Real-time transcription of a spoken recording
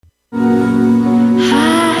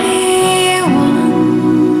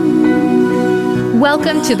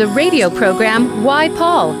Welcome to the radio program, Why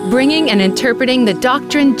Paul? Bringing and interpreting the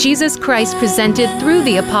doctrine Jesus Christ presented through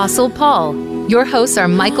the Apostle Paul. Your hosts are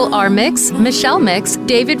Michael R. Mix, Michelle Mix,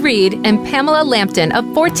 David Reed, and Pamela Lampton of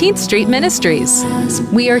 14th Street Ministries.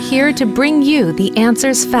 We are here to bring you the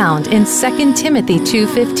answers found in 2 Timothy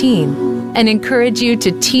 2:15 and encourage you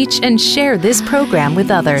to teach and share this program with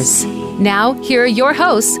others. Now, here are your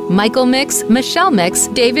hosts, Michael Mix, Michelle Mix,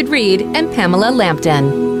 David Reed, and Pamela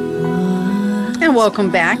Lampton. And welcome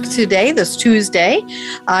back today, this Tuesday.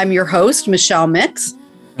 I'm your host, Michelle Mix.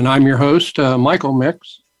 And I'm your host, Michael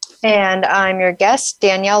Mix. And I'm your guest,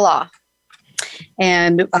 Danielle Law.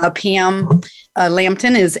 And Pam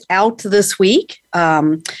Lampton is out this week.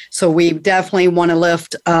 So we definitely want to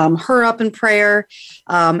lift her up in prayer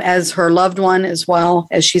as her loved one, as well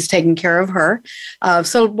as she's taking care of her.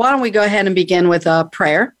 So why don't we go ahead and begin with a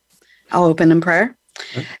prayer? I'll open in prayer.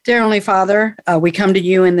 Dear Heavenly Father, we come to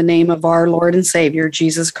you in the name of our Lord and Savior,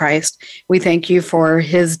 Jesus Christ. We thank you for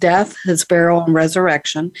his death, his burial, and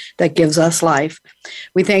resurrection that gives us life.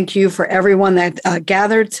 We thank you for everyone that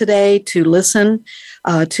gathered today to listen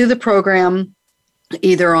to the program,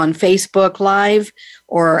 either on Facebook Live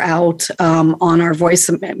or out on our Voice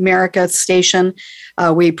America station.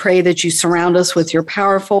 We pray that you surround us with your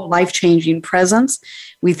powerful, life-changing presence.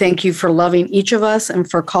 We thank you for loving each of us and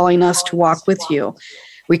for calling us to walk with you.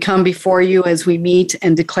 We come before you as we meet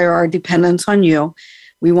and declare our dependence on you.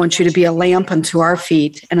 We want you to be a lamp unto our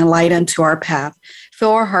feet and a light unto our path.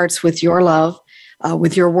 Fill our hearts with your love,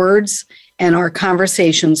 with your words, and our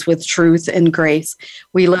conversations with truth and grace.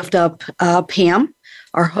 We lift up Pam,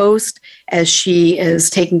 our host, as she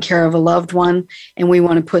is taking care of a loved one, and we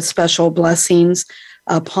want to put special blessings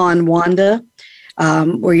upon Wanda.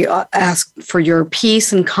 We ask for your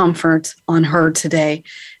peace and comfort on her today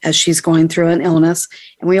as she's going through an illness.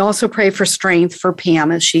 And we also pray for strength for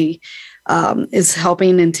Pam as she is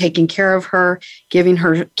helping and taking care of her, keeping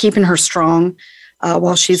her strong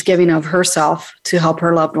while she's giving of herself to help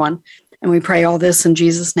her loved one. And we pray all this in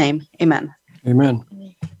Jesus' name. Amen. Amen.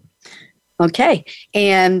 Okay.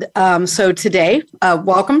 And so today,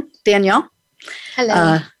 welcome, Danielle.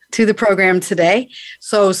 Hello. To the program today.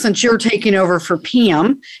 So since you're taking over for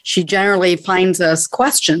Pam, she generally finds us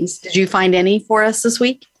questions. Did you find any for us this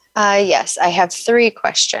week? Yes, I have 3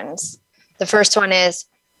 questions. The first one is,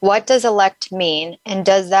 what does elect mean? And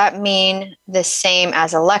does that mean the same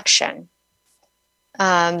as election?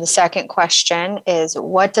 The second question is,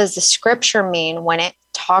 what does the scripture mean when it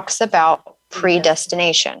talks about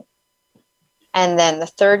predestination? And then the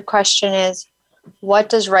third question is, what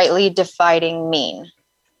does rightly dividing mean?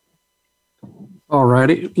 All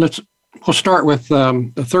righty. We'll start with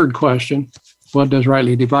the third question. What does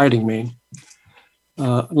rightly dividing mean?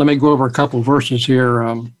 Let me go over a couple verses here.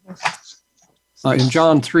 In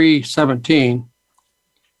John 3:17,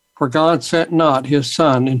 for God sent not his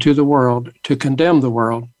Son into the world to condemn the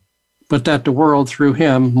world, but that the world through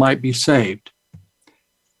him might be saved.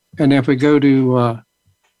 And if we go to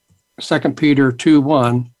 2 Peter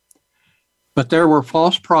 2:1, but there were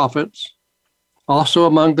false prophets also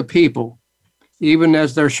among the people, even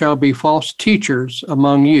as there shall be false teachers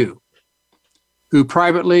among you, who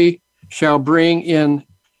privately shall bring in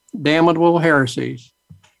damnable heresies,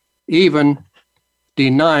 even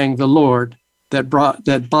denying the Lord that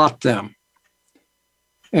bought them,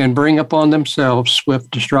 and bring upon themselves swift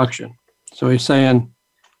destruction. So he's saying,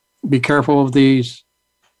 be careful of these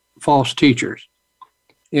false teachers.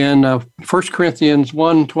 In 1 Corinthians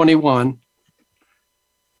 1:21,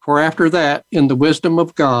 for after that, in the wisdom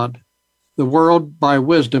of God, the world by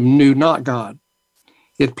wisdom knew not God.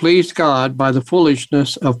 It pleased God by the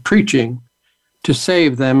foolishness of preaching to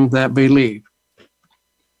save them that believe.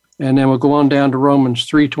 And then we'll go on down to Romans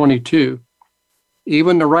 3:22.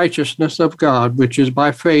 Even the righteousness of God, which is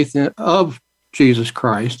by faith of Jesus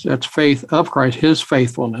Christ, that's faith of Christ, his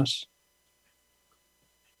faithfulness,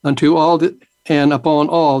 unto all and upon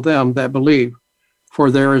all them that believe. For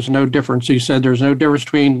there is no difference. He said there's no difference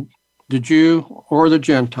between the Jew or the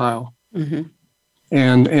Gentile. Mm-hmm.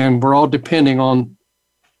 And we're all depending on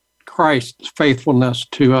Christ's faithfulness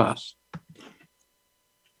to us.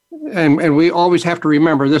 And we always have to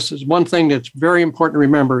remember, this is one thing that's very important to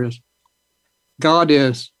remember, is God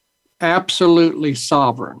is absolutely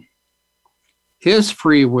sovereign. His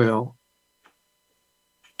free will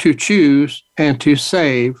to choose and to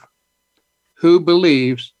save who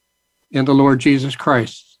believes in the Lord Jesus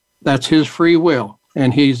Christ. That's his free will,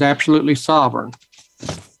 and he's absolutely sovereign.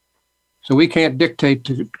 So we can't dictate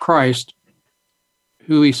to Christ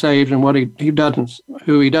who he saves and what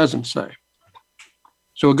who he doesn't save.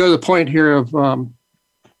 So we'll go to the point here of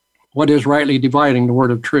what is rightly dividing the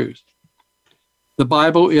word of truth. The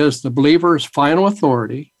Bible is the believer's final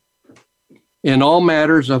authority in all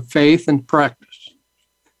matters of faith and practice.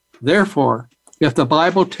 Therefore, if the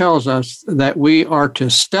Bible tells us that we are to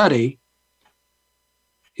study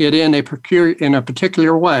it in a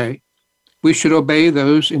particular way, we should obey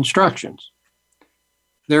those instructions.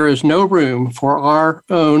 There is no room for our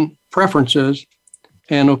own preferences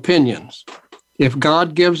and opinions. If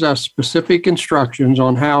God gives us specific instructions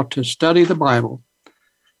on how to study the Bible,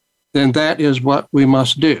 then that is what we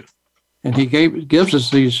must do. And he gives us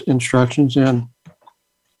these instructions in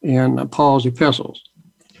Paul's epistles.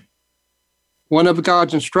 One of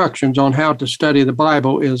God's instructions on how to study the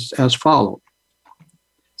Bible is as follows.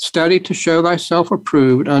 Study to show thyself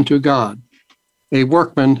approved unto God, a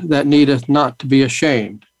workman that needeth not to be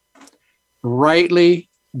ashamed, rightly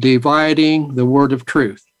dividing the word of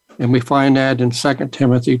truth. And we find that in 2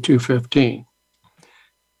 Timothy 2:15.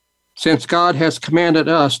 Since God has commanded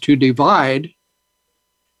us to divide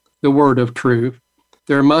the word of truth,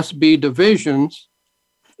 there must be divisions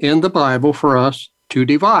in the Bible for us to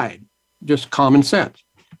divide. Just common sense.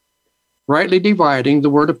 Rightly dividing the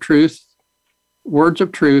words of truth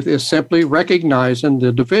is simply recognizing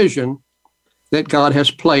the division that God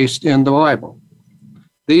has placed in the Bible.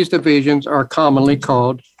 These divisions are commonly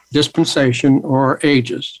called dispensation or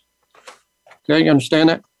ages. Okay, you understand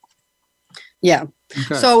that? Yeah.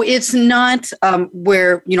 Okay. So it's not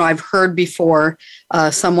where, I've heard before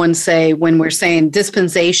someone say when we're saying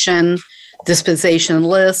dispensation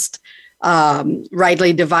list,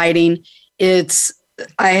 rightly dividing,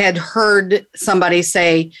 I had heard somebody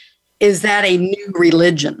say, is that a new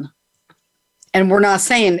religion? And we're not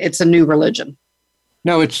saying it's a new religion.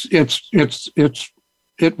 No, it's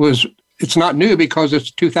not new because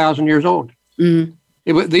it's 2,000 years old. Mm-hmm.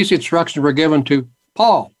 These instructions were given to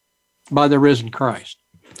Paul by the risen Christ.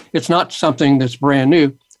 It's not something that's brand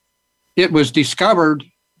new. It was discovered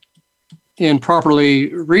in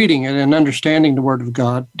properly reading it and understanding the Word of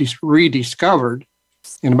God, rediscovered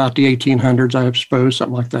in about the 1800s, I suppose,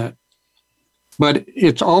 something like that. But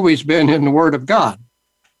it's always been in the Word of God.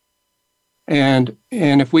 And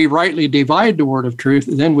if we rightly divide the word of truth,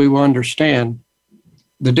 then we will understand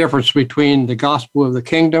the difference between the gospel of the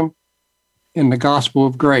kingdom and the gospel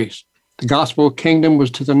of grace. The gospel of kingdom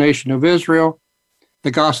was to the nation of Israel.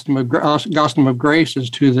 The gospel of grace is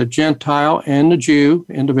to the Gentile and the Jew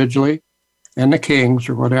individually, and the kings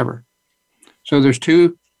or whatever. So there's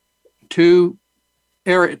two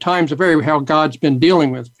times of area how God's been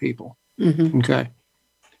dealing with people. Mm-hmm. Okay,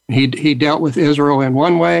 he dealt with Israel in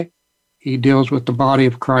one way. He deals with the body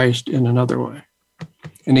of Christ in another way.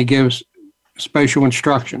 And he gives special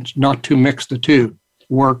instructions not to mix the two,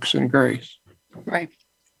 works and grace. Right.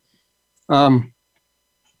 And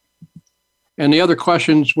the other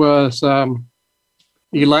questions was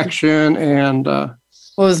election and... what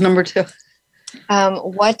was number 2?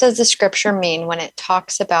 What does the scripture mean when it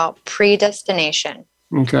talks about predestination?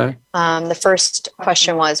 Okay. The first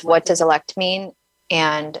question was, what does elect mean?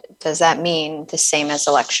 And does that mean the same as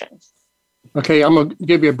election? Okay, I'm going to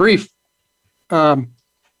give you a brief. In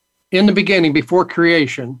the beginning, before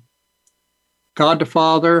creation, God the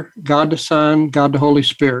Father, God the Son, God the Holy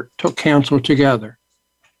Spirit took counsel together.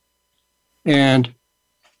 And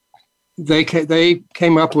they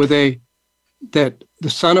came up with that the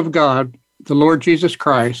Son of God, the Lord Jesus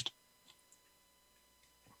Christ,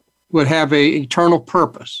 would have an eternal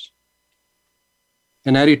purpose.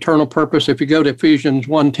 And that eternal purpose, if you go to Ephesians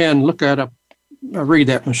 1:10, look at it, read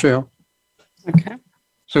that, Michelle. Okay.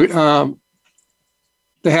 So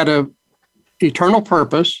they had an eternal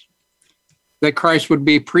purpose that Christ would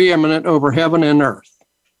be preeminent over heaven and earth.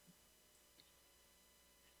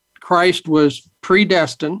 Christ was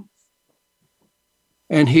predestined,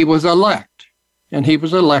 and he was elect, and he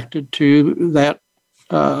was elected to that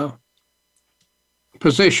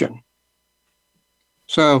position.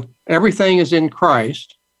 So everything is in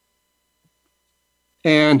Christ,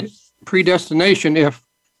 and predestination, if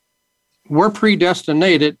we're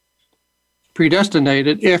predestinated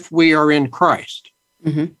if we are in Christ.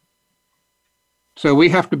 Mm-hmm. So we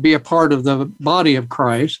have to be a part of the body of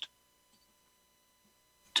Christ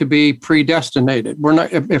to be predestinated.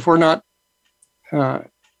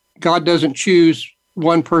 God doesn't choose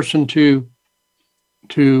one person to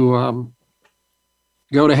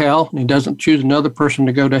go to hell, and he doesn't choose another person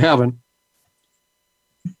to go to heaven.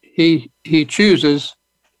 He chooses,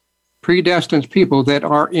 predestines people that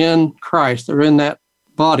are in Christ. They're in that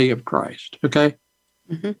body of Christ, okay?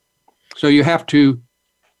 Mm-hmm. So you have to,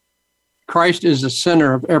 Christ is the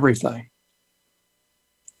center of everything,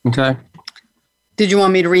 okay? Did you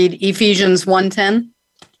want me to read Ephesians 1:10?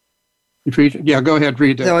 Ephesians. Yeah, go ahead,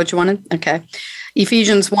 read Is that that. what you wanted? Okay.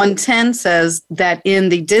 Ephesians 1:10 says that in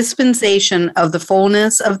the dispensation of the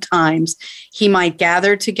fullness of times, he might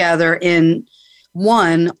gather together in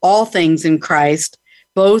one all things in Christ,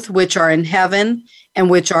 both which are in heaven and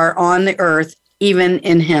which are on the earth, even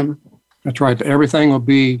in him. That's right. Everything will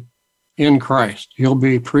be in Christ. He'll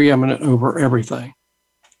be preeminent over everything.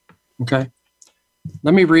 Okay.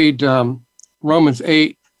 Let me read Romans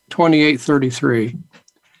 8:28-33.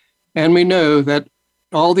 And we know that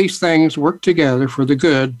all these things work together for the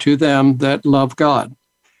good to them that love God,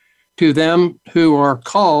 to them who are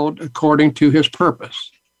called according to his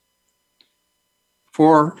purpose,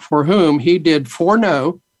 for whom he did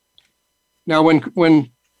foreknow. Now,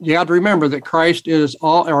 when you have to remember that Christ is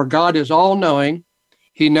all, or God is all-knowing.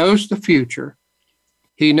 He knows the future.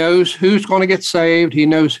 He knows who's going to get saved. He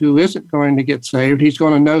knows who isn't going to get saved. He's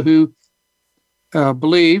going to know who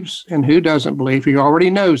believes and who doesn't believe. He already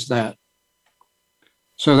knows that.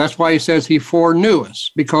 So that's why he says he foreknew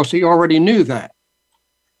us, because he already knew that.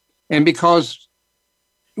 And because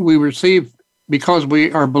we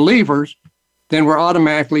are believers, then we're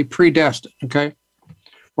automatically predestined, okay?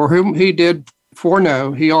 For whom he did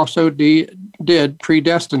foreknow, he also did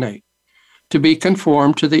predestinate to be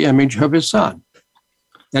conformed to the image of his Son,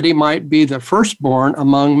 that he might be the firstborn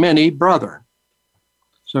among many brethren.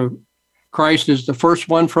 So Christ is the first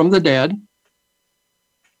one from the dead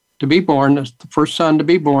to be born, the first Son to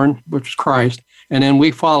be born, which is Christ, and then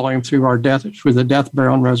we follow him through our death, through the death,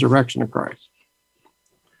 burial, and resurrection of Christ.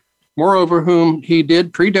 Moreover, whom he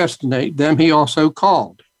did predestinate, them he also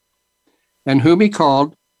called. And whom he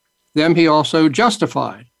called, them he also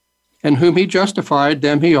justified. And whom he justified,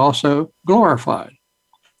 them he also glorified.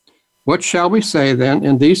 What shall we say then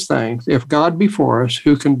in these things? If God be for us,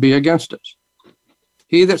 who can be against us?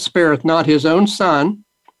 He that spareth not his own Son,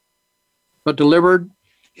 but delivered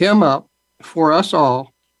him up for us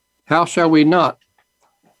all, how shall we not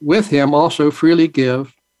with him also freely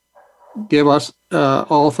give us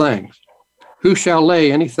all things? Who shall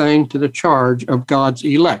lay anything to the charge of God's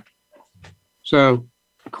elect? So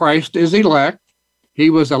Christ is elect. He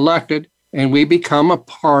was elected, and we become a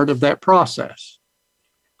part of that process.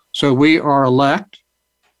 So we are elect,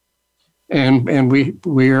 and we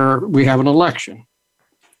have an election,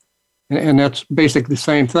 and that's basically the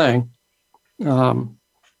same thing.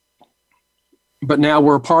 But now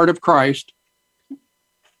we're a part of Christ.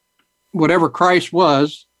 Whatever Christ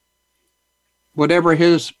was, whatever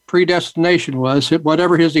his predestination was,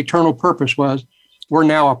 whatever his eternal purpose was, we're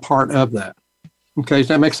now a part of that. Okay, does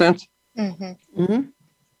that make sense? Mm-hmm.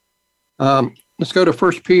 Mm-hmm. Let's go to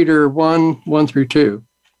 1 Peter 1:1-2.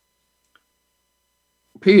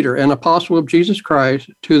 Peter, an apostle of Jesus Christ,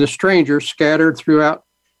 to the strangers scattered throughout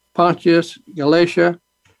Pontus, Galatia,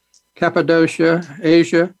 Cappadocia,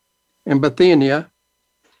 Asia, and Bithynia,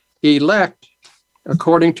 elect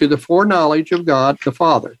according to the foreknowledge of God the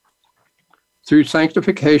Father, through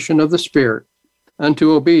sanctification of the Spirit,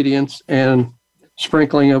 unto obedience and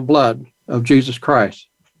sprinkling of blood of Jesus Christ.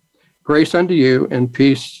 Grace unto you and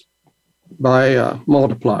peace by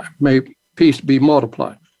multiply. May peace be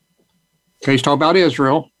multiplied. Okay, he's talking about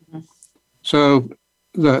Israel. So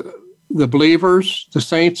the believers, the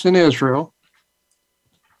saints in Israel,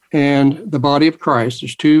 and the body of Christ,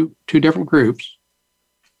 there's two different groups,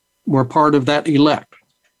 were part of that elect.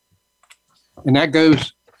 And that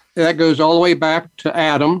goes all the way back to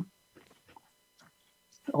Adam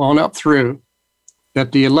on up through,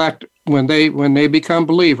 that the elect, when they become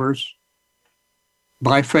believers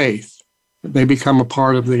by faith, they become a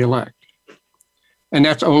part of the elect. And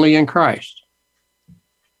that's only in Christ.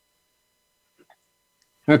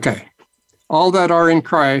 Okay. All that are in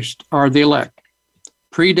Christ are the elect.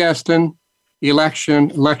 Predestined,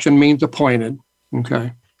 election means appointed.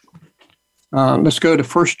 Okay. Let's go to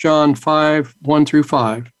 1 John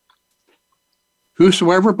 5:1-5.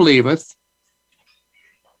 Whosoever believeth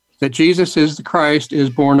that Jesus is the Christ is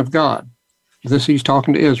born of God. This he's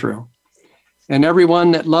talking to Israel. And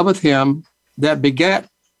everyone that loveth him that begat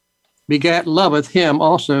loveth him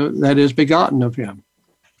also that is begotten of him.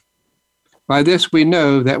 By this we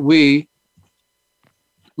know that we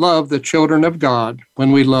love the children of God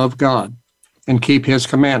when we love God and keep his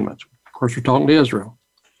commandments. Of course, we're talking to Israel.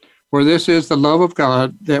 For this is the love of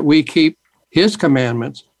God, that we keep his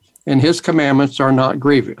commandments, and his commandments are not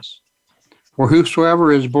grievous. For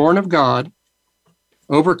whosoever is born of God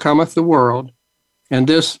overcometh the world, and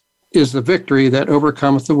this is the victory that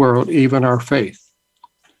overcometh the world, even our faith.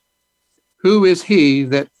 Who is he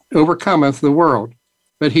that overcometh the world,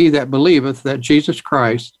 but he that believeth that Jesus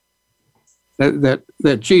Christ,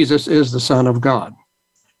 that Jesus is the Son of God?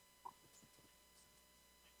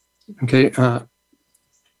 Okay, so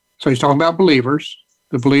he's talking about believers,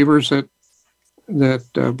 the believers that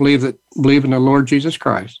believe in the Lord Jesus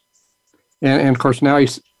Christ, and of course now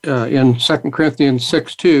he's in 2 Corinthians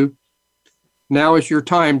 6:2. Now is your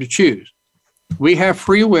time to choose. We have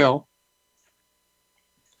free will.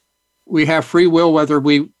 We have free will whether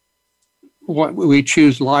we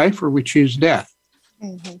choose life or we choose death.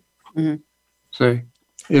 Mm-hmm. Mm-hmm. So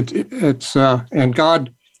it's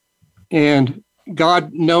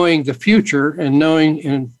God knowing the future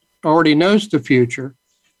and already knows the future.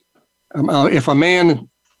 If a man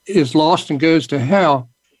is lost and goes to hell,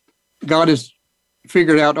 God has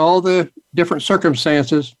figured out all the different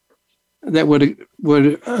circumstances that would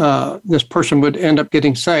this person would end up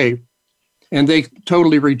getting saved, and they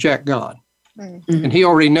totally reject God, and He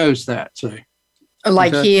already knows that. So,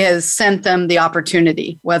 He has sent them the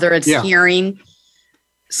opportunity, whether it's hearing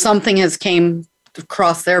something has came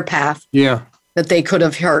across their path, that they could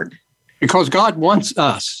have heard. Because God wants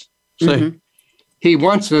us. So He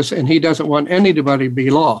wants us, and He doesn't want anybody to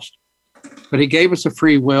be lost. But He gave us a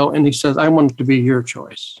free will, and He says, I want it to be your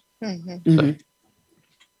choice. So,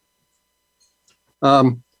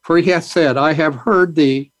 for He hath said, I have heard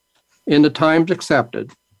thee in the times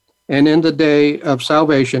accepted, and in the day of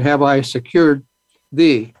salvation have I secured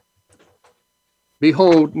thee.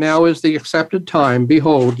 Behold, now is the accepted time.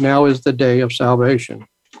 Behold, now is the day of salvation.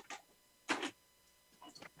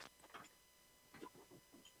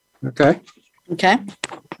 Okay.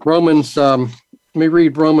 Romans, let me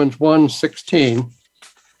read Romans 1:16.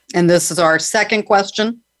 And this is our second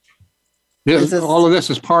question? All of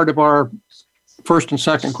this is part of our first and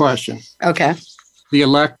second question. Okay. The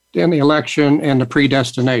elect and the election and the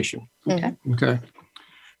predestination. Okay.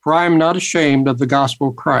 For I am not ashamed of the gospel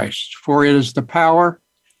of Christ, for it is the power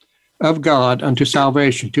of God unto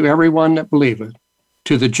salvation to everyone that believeth,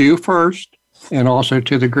 to the Jew first, and also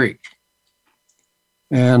to the Greek.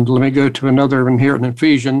 And let me go to another one here in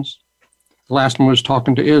Ephesians. The last one was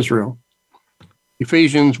talking to Israel.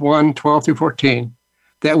 Ephesians 1:12-14,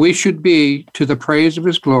 that we should be to the praise of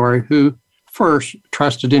His glory, who first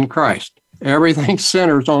trusted in Christ. Everything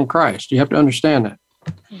centers on Christ. You have to understand that.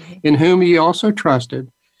 In whom ye also trusted,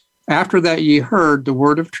 after that ye heard the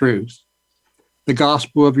word of truth, the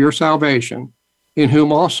gospel of your salvation, in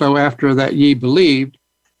whom also after that ye believed,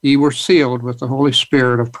 ye were sealed with the Holy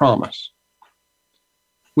Spirit of promise,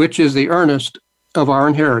 which is the earnest of our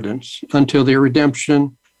inheritance until the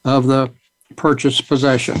redemption of the purchased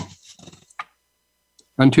possession,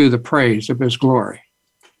 unto the praise of His glory.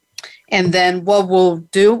 And then what we'll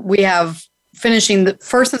do, we have finishing the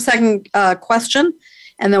first and second question,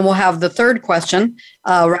 and then we'll have the third question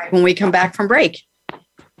right when we come back from break.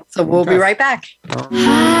 So we'll be right back.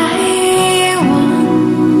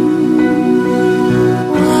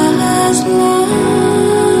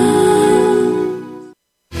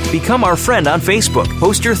 Become our friend on Facebook.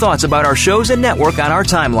 Post your thoughts about our shows and network on our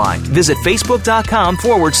timeline. Visit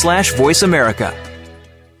facebook.com/Voice America.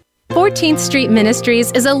 14th Street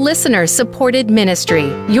Ministries is a listener-supported ministry.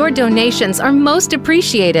 Your donations are most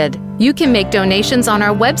appreciated. You can make donations on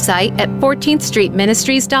our website at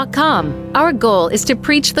 14thstreetministries.com. Our goal is to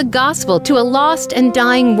preach the gospel to a lost and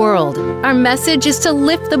dying world. Our message is to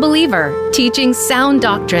lift the believer, teaching sound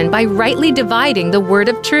doctrine by rightly dividing the word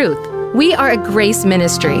of truth. We are a grace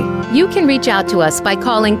ministry. You can reach out to us by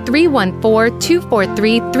calling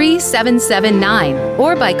 314-243-3779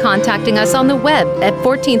 or by contacting us on the web at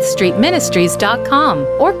 14thstreetministries.com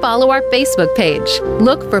or follow our Facebook page.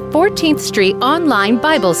 Look for 14th Street Online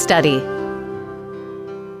Bible Study.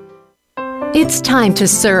 It's time to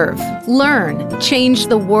serve, learn, change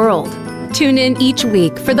the world. Tune in each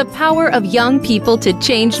week for the power of young people to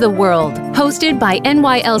change the world, hosted by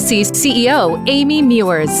NYLC CEO Amy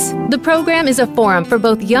Mewers. The program is a forum for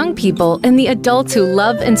both young people and the adults who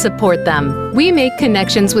love and support them. We make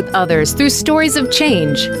connections with others through stories of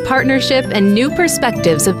change, partnership, and new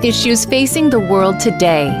perspectives of issues facing the world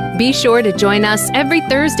today. Be sure to join us every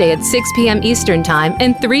Thursday at 6 p.m. Eastern Time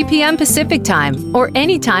and 3 p.m. Pacific Time, or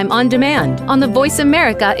anytime on demand on the Voice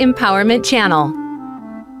America Empowerment Channel.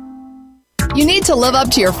 You need to live up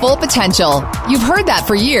to your full potential. You've heard that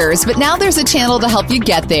for years, but now there's a channel to help you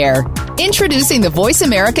get there. Introducing the Voice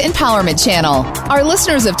America Empowerment Channel. Our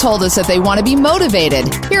listeners have told us that they want to be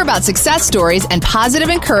motivated, hear about success stories, and positive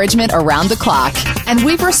encouragement around the clock. And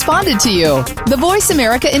we've responded to you. The Voice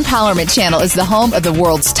America Empowerment Channel is the home of the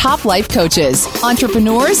world's top life coaches,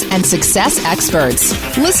 entrepreneurs, and success experts.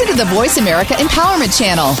 Listen to the Voice America Empowerment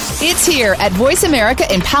Channel. It's here at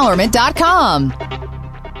voiceamericaempowerment.com.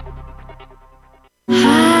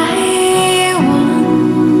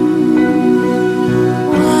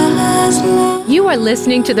 You are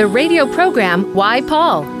listening to the radio program, Why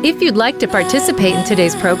Paul? If you'd like to participate in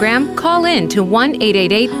today's program, call in to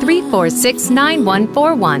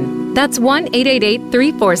 1-888-346-9141. That's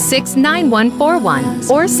 1-888-346-9141.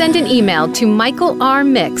 Or send an email to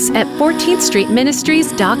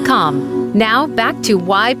michaelrmix@14thstreetministries.com. Now back to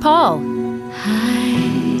Why Paul?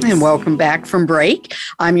 And welcome back from break.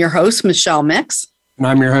 I'm your host, Michelle Mix. And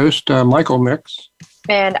I'm your host, Michael Mix.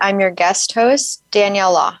 And I'm your guest host,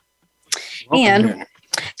 Danielle Law. And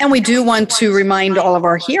we do want to remind all of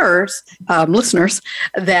our listeners,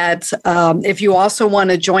 that if you also want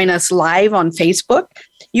to join us live on Facebook,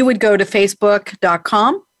 you would go to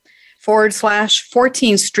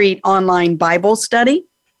facebook.com/14th Street Online Bible Study.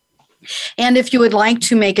 And if you would like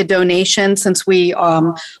to make a donation, since we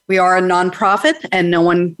are a nonprofit and no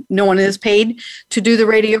one is paid to do the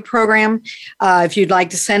radio program, if you'd like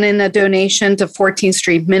to send in a donation to 14th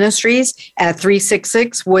Street Ministries at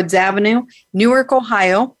 366 Woods Avenue, Newark,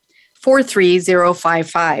 Ohio,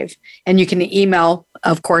 43055. And you can email,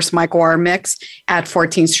 of course, Michael R. Mix at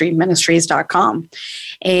 14thstreetministries.com.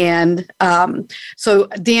 And so,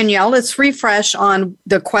 Danielle, let's refresh on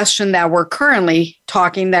the question that we're currently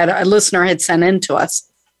talking that a listener had sent in to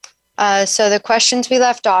us. So the questions we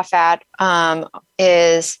left off at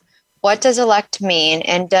is, what does elect mean?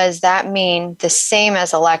 And does that mean the same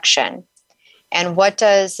as election? And what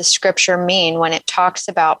does the scripture mean when it talks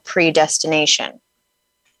about predestination?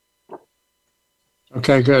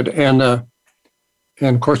 Okay, good. And of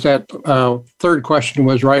course, that third question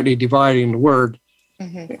was rightly dividing the word.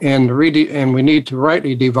 Mm-hmm. And we need to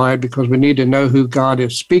rightly divide because we need to know who God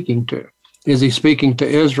is speaking to. Is he speaking to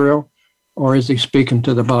Israel or is he speaking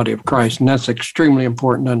to the body of Christ? And that's extremely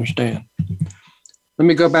important to understand. Let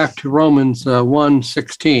me go back to Romans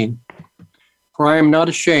 1:16. For I am not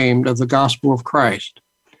ashamed of the gospel of Christ,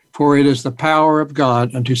 for it is the power of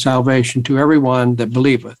God unto salvation to everyone that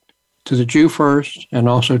believeth, to the Jew first, and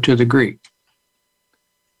also to the Greek.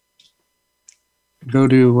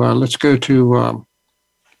 Let's go to, and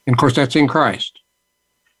of course, that's in Christ.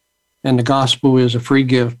 And the gospel is a free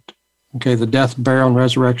gift. Okay, the death, burial, and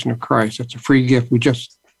resurrection of Christ. That's a free gift. We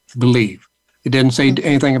just believe. It didn't say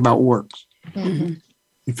anything about works. Mm-hmm.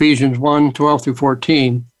 Ephesians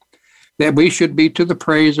 1:12-14, that we should be to the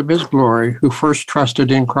praise of his glory, who first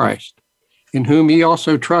trusted in Christ, in whom ye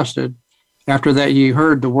also trusted, after that ye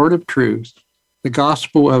heard the word of truth, the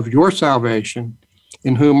gospel of your salvation,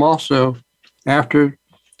 in whom also, after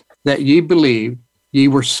that ye believed, ye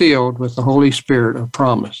were sealed with the Holy Spirit of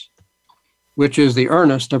promise, which is the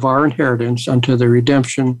earnest of our inheritance unto the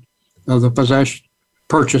redemption of the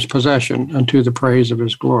purchased possession unto the praise of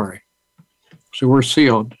his glory. So we're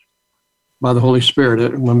sealed by the Holy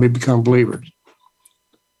Spirit when we become believers.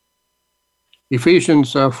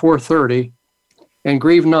 Ephesians 4:30, and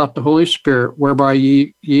grieve not the Holy Spirit, whereby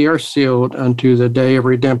ye are sealed unto the day of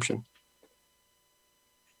redemption.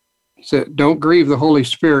 He said, don't grieve the Holy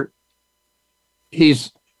Spirit.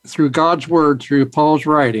 He's, through God's word, through Paul's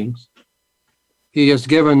writings, he has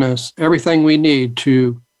given us everything we need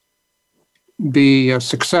to be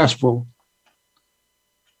successful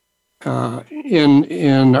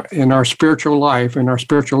in our spiritual life, in our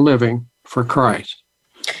spiritual living for Christ.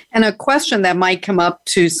 And a question that might come up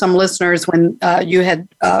to some listeners when you had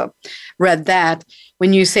read that,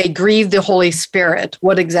 when you say grieve the Holy Spirit,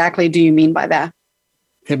 what exactly do you mean by that?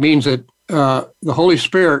 It means that the Holy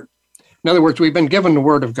Spirit, in other words, we've been given the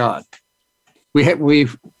Word of God.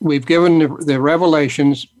 We've given the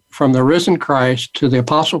revelations from the risen Christ to the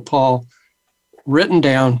Apostle Paul, written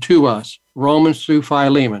down to us, Romans through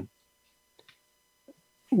Philemon.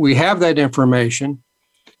 We have that information.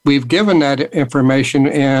 We've given that information,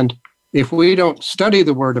 and if we don't study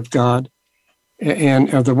the Word of God and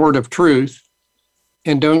the Word of truth,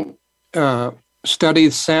 and don't study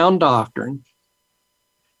sound doctrine,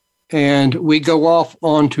 and we go off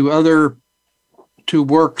onto to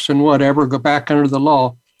works and whatever, go back under the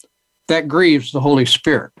law, that grieves the Holy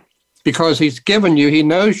Spirit, because he's given you, he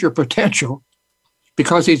knows your potential,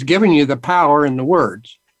 because he's given you the power and the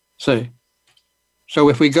words. See? So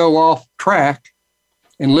if we go off track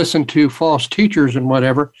and listen to false teachers and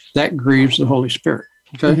whatever, that grieves the Holy Spirit.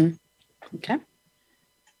 Okay? Mm-hmm. Okay.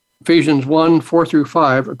 Ephesians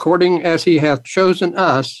 1:4-5, according as he hath chosen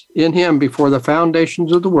us in him before the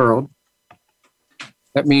foundations of the world.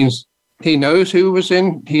 That means he knows who was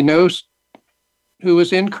in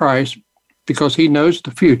Christ, because he knows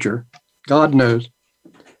the future. God knows.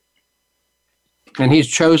 And he's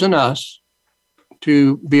chosen us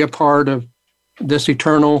to be a part of this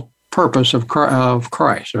eternal purpose of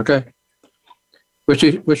Christ, okay? Which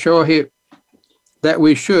show that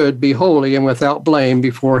we should be holy and without blame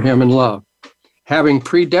before him in love. having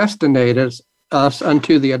predestinated us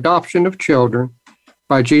unto the adoption of children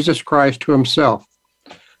by Jesus Christ to himself,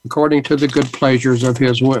 according to the good pleasures of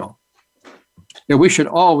his will. Yeah, we should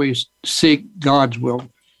always seek God's will,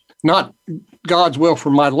 not God's will for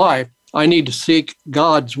my life. I need to seek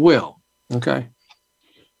God's will, okay?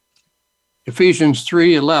 Ephesians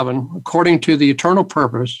 3:11, according to the eternal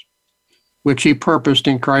purpose which he purposed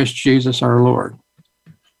in Christ Jesus our Lord.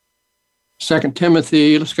 2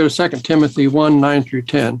 Timothy, let's go to 2 Timothy 1:9 through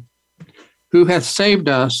 10. Who hath saved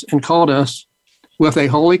us and called us with a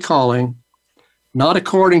holy calling, not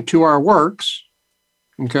according to our works,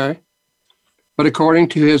 okay, but according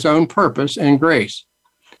to his own purpose and grace,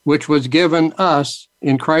 which was given us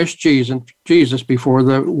in Christ Jesus before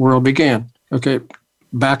the world began. Okay,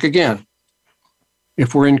 back again.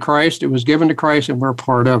 If we're in Christ, it was given to Christ and we're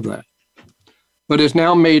part of that. But is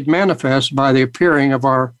now made manifest by the appearing of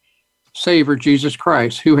our Savior Jesus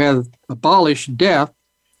Christ, who hath abolished death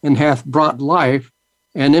and hath brought life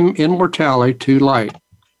and immortality to light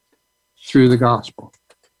through the gospel.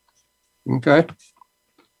 Okay?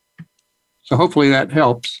 So hopefully that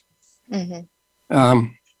helps. Mm-hmm.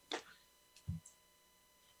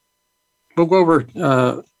 We'll go over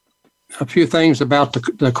a few things about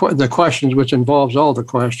the questions, which involves all the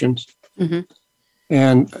questions. Mm-hmm.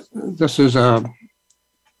 And this is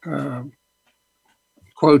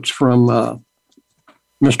quotes from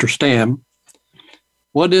Mr. Stam.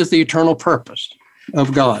 What is the eternal purpose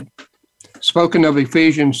of God? Spoken of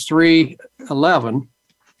Ephesians 3:11.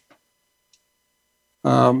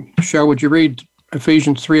 Michelle, would you read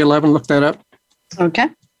Ephesians 3:11? Look that up. Okay.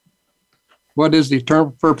 What is the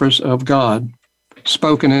eternal purpose of God?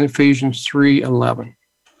 Spoken in Ephesians 3:11.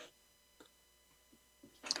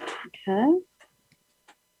 Okay.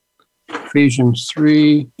 Ephesians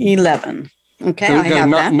 3:11. Okay, I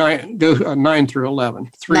have that. 9 through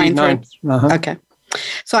 11. 9. Okay.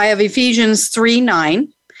 So I have Ephesians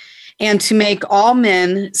 3:9. And to make all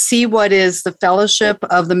men see what is the fellowship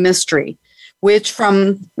of the mystery, which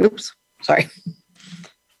from,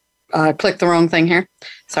 clicked the wrong thing here.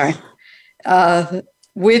 Sorry.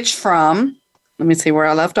 Which from, let me see where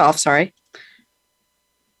I left off. Sorry.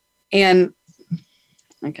 And,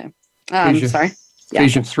 okay. Sorry. Yeah.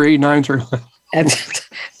 Ephesians 3:9 through 11. And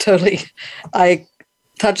totally, I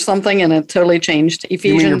touched something and it totally changed. Ephesians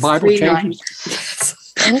you mean your Bible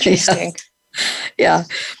 3:9. Interesting. Yeah.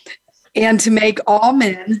 And to make all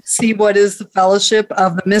men see what is the fellowship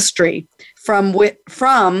of the mystery, from which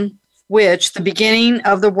the beginning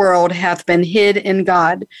of the world hath been hid in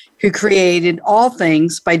God, who created all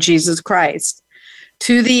things by Jesus Christ,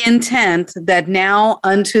 to the intent that now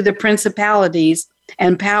unto the principalities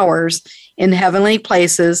and powers in heavenly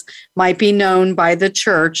places might be known by the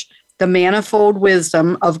church the manifold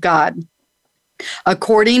wisdom of God,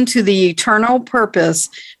 according to the eternal purpose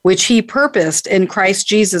which he purposed in Christ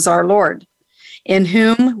Jesus our Lord, in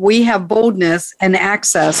whom we have boldness and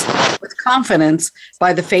access with confidence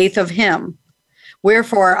by the faith of him.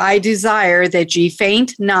 Wherefore I desire that ye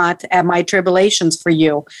faint not at my tribulations for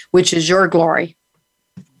you, which is your glory.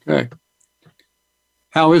 Okay.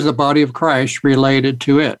 How is the body of Christ related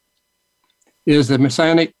to it? Is the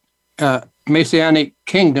Messianic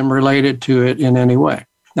kingdom related to it in any way?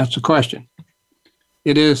 That's the question.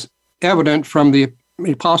 It is evident from the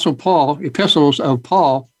epistles of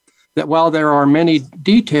Paul, that while there are many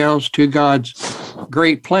details to God's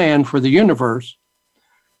great plan for the universe,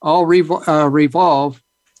 all revolves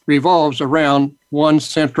around one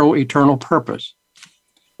central eternal purpose.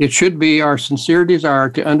 It should be our sincere desire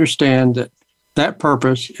to understand that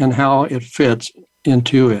purpose and how it fits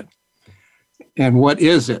into it. And what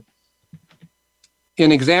is it?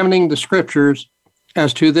 In examining the scriptures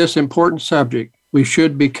as to this important subject, we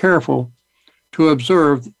should be careful to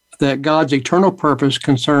observe that God's eternal purpose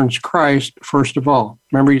concerns Christ first of all.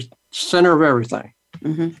 Remember, he's the center of everything.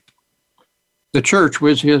 Mm-hmm. The church,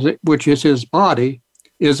 which is his body,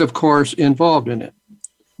 is of course involved in it.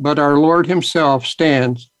 But our Lord himself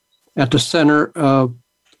stands at the center of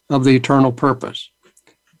the eternal purpose.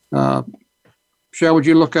 Michelle, would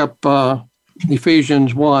you look up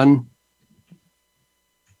Ephesians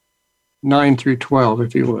 1:9 through 12,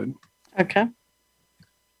 if you would? Okay.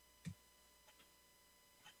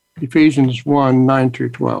 Ephesians 1:9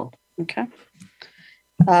 through 12. Okay.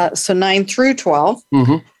 So 9 through 12.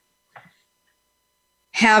 Mm-hmm.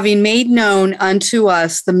 Having made known unto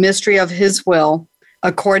us the mystery of his will,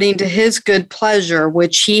 according to his good pleasure,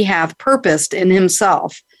 which he hath purposed in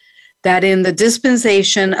himself, that in the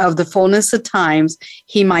dispensation of the fullness of times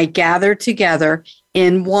he might gather together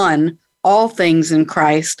in one all things in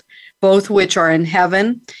Christ, both which are in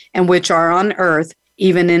heaven and which are on earth,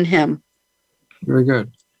 even in him. Very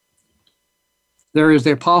good. There is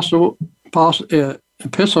the apostle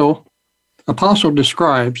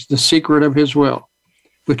describes the secret of his will,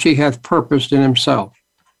 which he hath purposed in himself,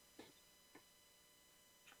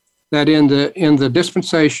 that in the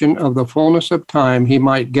dispensation of the fullness of time he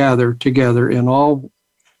might gather together in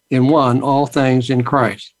one all things in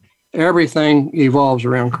Christ. Everything evolves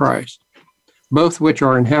around Christ, both which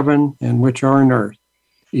are in heaven and which are in earth,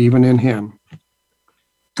 even in him.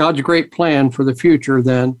 God's great plan for the future,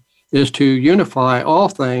 then, is to unify all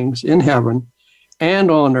things in heaven and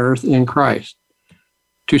on earth in Christ,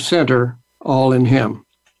 to center all in him.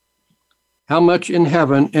 How much in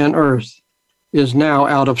heaven and earth is now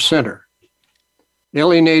out of center,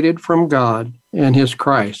 alienated from God and his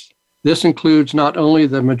Christ? This includes not only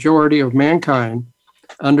the majority of mankind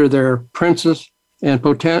under their princes and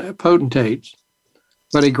potentates,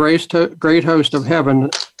 but a great host of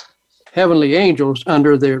heavenly angels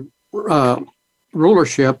under the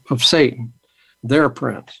rulership of Satan, their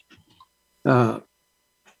prince. Shall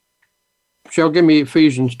give me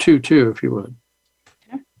Ephesians 2:2, if you would.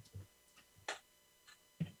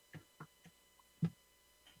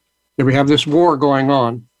 Here we have this war going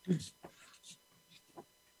on.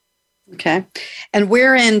 Okay. And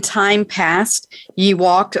where in time past ye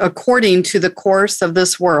walked according to the course of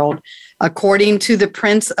this world, according to the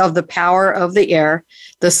prince of the power of the air,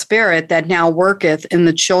 the spirit that now worketh in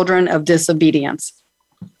the children of disobedience.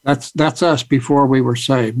 That's us before we were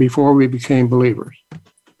saved, before we became believers.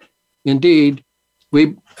 Indeed,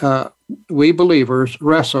 we believers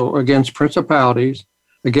wrestle against principalities,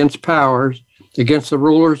 against powers, against the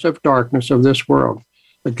rulers of darkness of this world,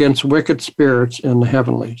 against wicked spirits in the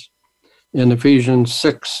heavenlies. In Ephesians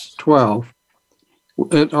 6:12,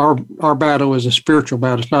 our battle is a spiritual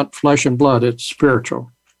battle. It's not flesh and blood, it's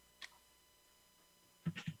spiritual.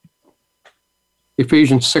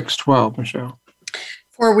 Ephesians 6:12, Michelle.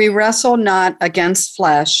 For we wrestle not against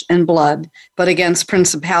flesh and blood, but against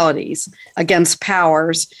principalities, against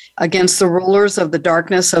powers, against the rulers of the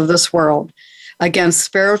darkness of this world, against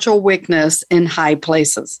spiritual wickedness in high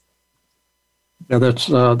places. Yeah, that's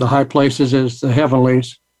the high places is the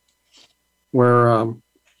heavenlies, where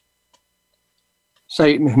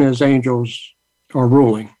Satan and his angels are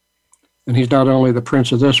ruling. And he's not only the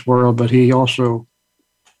prince of this world, but he also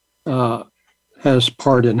has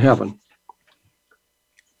part in heaven.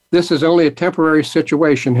 This is only a temporary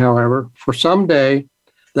situation, however, for someday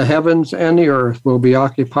the heavens and the earth will be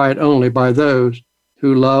occupied only by those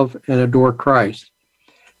who love and adore Christ,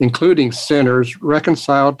 including sinners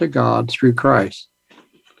reconciled to God through Christ.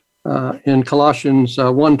 In Colossians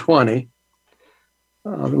 1:20,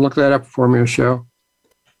 look that up for me, Michelle.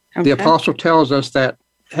 Okay. The apostle tells us that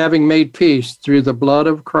having made peace through the blood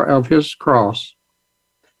of his cross,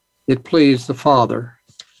 it pleased the Father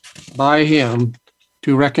by him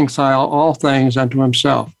to reconcile all things unto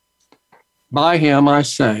himself. By him, I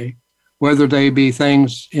say, whether they be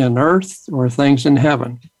things in earth or things in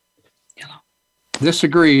heaven. This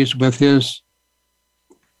agrees with his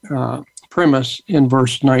premise in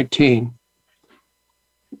verse 19.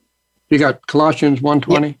 You got Colossians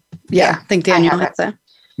 1:20? Yeah, I think Daniel has that.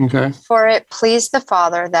 Okay. For it pleased the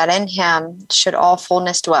Father that in him should all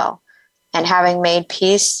fullness dwell, and having made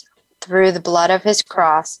peace through the blood of his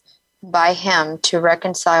cross, by him to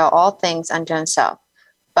reconcile all things unto himself.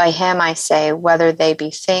 By him, I say, whether they be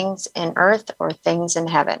things in earth or things in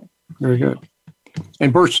heaven. Very good.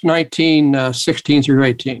 And verse 19, 16 through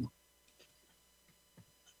 18.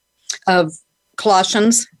 Of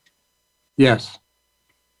Colossians? Yes.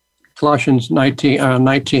 Colossians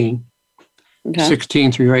 19, okay.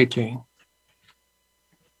 16 through 18.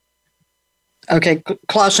 Okay,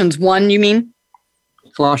 Colossians 1, you mean?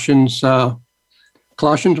 Colossians 1.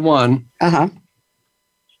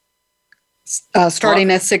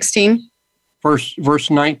 Starting at 16? Verse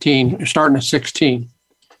 19, starting at 16.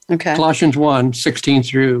 Okay. Colossians 1, 16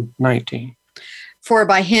 through 19. For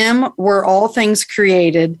by him were all things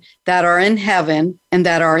created that are in heaven and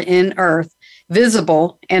that are in earth,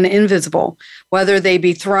 visible and invisible, whether they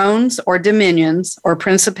be thrones or dominions or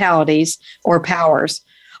principalities or powers.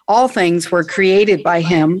 All things were created by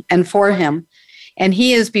him and for him. And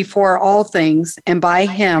he is before all things, and by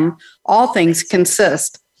him all things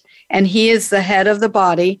consist. And he is the head of the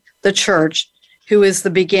body, the church, who is the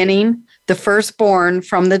beginning, the firstborn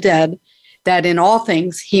from the dead, that in all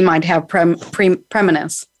things he might have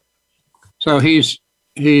preeminence. So the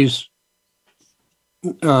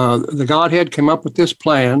Godhead came up with this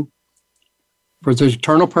plan for the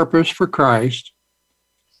eternal purpose for Christ.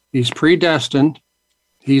 He's predestined,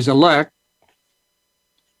 he's elect,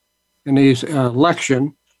 and his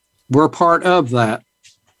election. We're part of that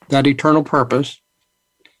eternal purpose.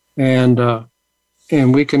 And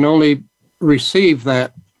we can only receive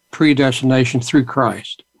that predestination through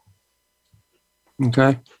Christ.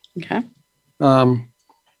 Okay? Okay.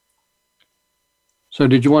 So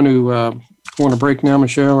did you want to break now,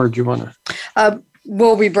 Michelle, or do you want to?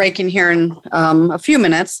 We'll be breaking here in a few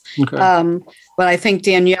minutes. Okay. But I think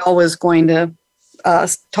Danielle was going to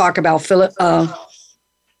talk about Philippines.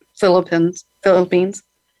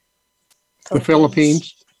 The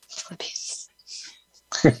Philippines.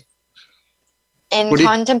 In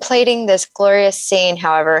contemplating this glorious scene,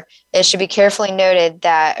 however, it should be carefully noted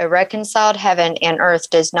that a reconciled heaven and earth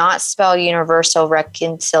does not spell universal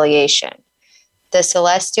reconciliation. The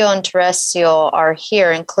celestial and terrestrial are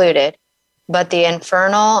here included, but the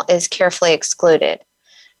infernal is carefully excluded.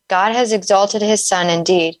 God has exalted his Son,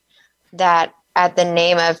 indeed, that at the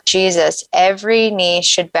name of Jesus every knee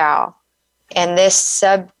should bow, and this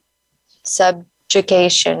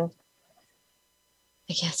subjugation,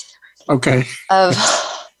 I can't say the word. Okay.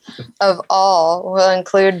 of all will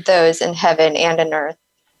include those in heaven and in earth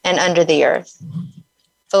and under the earth.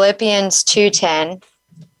 Philippians 2:10.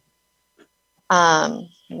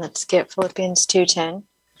 Let's get Philippians 2:10.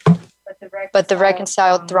 But the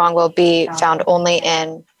reconciled throng will be found only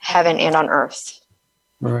in heaven and on earth.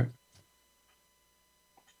 Right.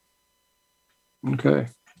 Okay.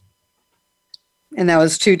 And that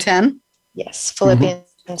was 2:10? Yes, Philippians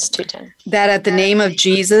 2:10. That at the name of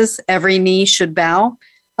Jesus, every knee should bow,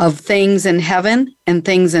 of things in heaven and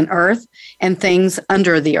things in earth and things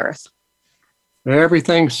under the earth.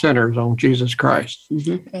 Everything centers on Jesus Christ.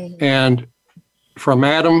 Mm-hmm. And from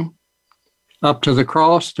Adam up to the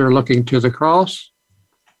cross, they're looking to the cross.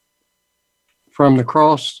 From the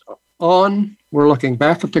cross on, we're looking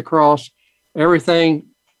back at the cross. Everything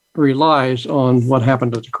relies on what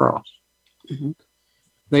happened at the cross. Mm-hmm.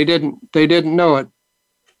 They didn't know it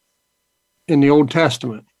in the Old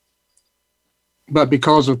Testament. But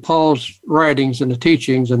because of Paul's writings and the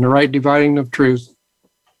teachings and the right dividing of truth,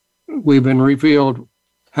 we've been revealed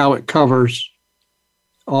how it covers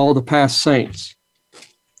all the past saints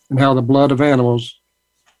and how the blood of animals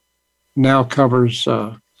now covers,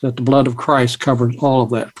 that the blood of Christ covers all of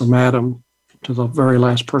that from Adam to the very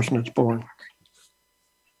last person that's born.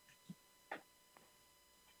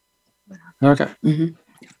 Okay. Mm-hmm.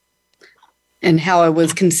 And how it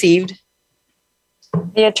was conceived?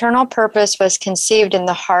 The eternal purpose was conceived in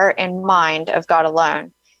the heart and mind of God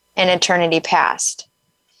alone in eternity past.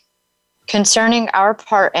 Concerning our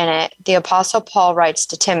part in it, the Apostle Paul writes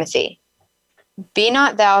to Timothy, "Be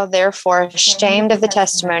not thou therefore ashamed of the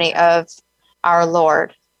testimony of our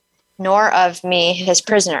Lord, nor of me his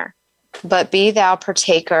prisoner, but be thou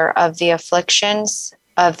partaker of the afflictions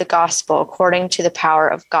of the gospel according to the power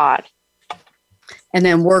of God." And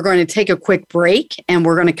then we're going to take a quick break, and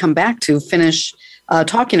we're going to come back to finish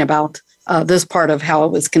talking about this part of how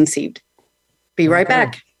it was conceived. Be right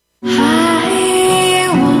back.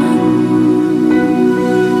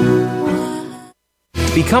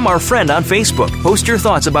 Become our friend on Facebook. Post your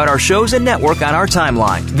thoughts about our shows and network on our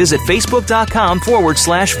timeline. Visit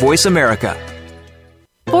facebook.com/Voice America.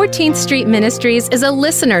 14th Street Ministries is a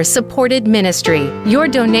listener-supported ministry. Your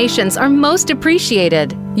donations are most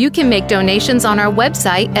appreciated. You can make donations on our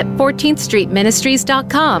website at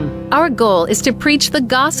 14thstreetministries.com. Our goal is to preach the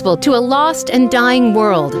gospel to a lost and dying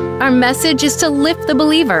world. Our message is to lift the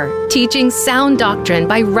believer, teaching sound doctrine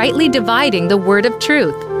by rightly dividing the word of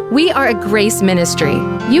truth. We are a grace ministry.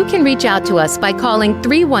 You can reach out to us by calling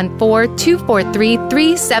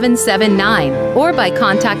 314-243-3779 or by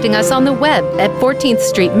contacting us on the web at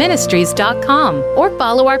 14thstreetministries.com or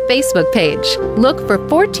follow our Facebook page. Look for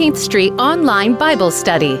 14th Street Online Bible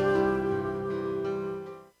Study.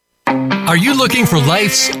 Are you looking for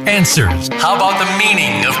life's answers? How about the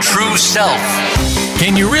meaning of true self?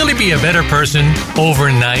 Can you really be a better person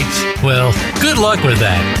overnight? Well, good luck with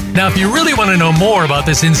that. Now, if you really want to know more about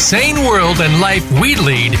this insane world and life we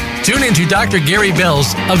lead, tune into Dr. Gary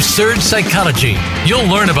Bell's Absurd Psychology. You'll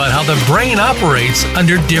learn about how the brain operates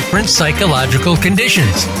under different psychological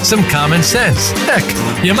conditions. Some common sense. Heck,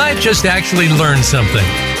 you might just actually learn something.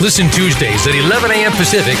 Listen Tuesdays at 11 a.m.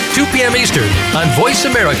 Pacific, 2 p.m. Eastern on Voice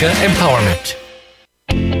America Empowerment.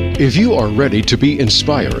 If you are ready to be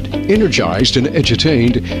inspired, energized, and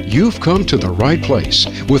edutained, you've come to the right place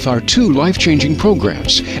with our 2 life-changing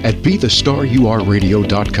programs at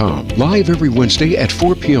BeTheStarYouAreRadio.com. Live every Wednesday at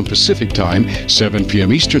 4 p.m. Pacific Time, 7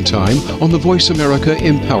 p.m. Eastern Time on the Voice America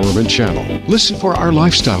Empowerment Channel. Listen for our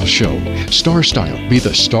lifestyle show, Star Style, Be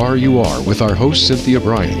the Star You Are, with our host Cynthia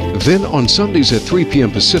Bryan. Then on Sundays at 3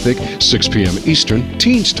 p.m. Pacific, 6 p.m. Eastern,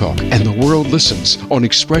 Teens Talk and the World Listens on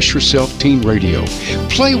Express Yourself Teen Radio.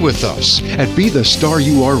 Play with with us at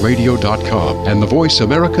BeTheStarYouAreRadio.com and the Voice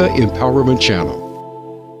America Empowerment Channel.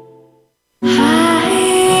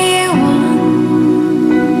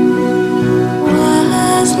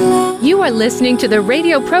 You are listening to the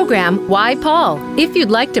radio program Why Paul. If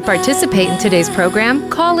you'd like to participate in today's program,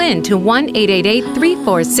 call in to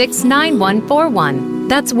 1-888-346-9141.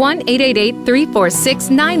 That's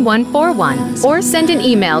 1-888-346-9141. Or send an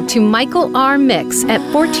email to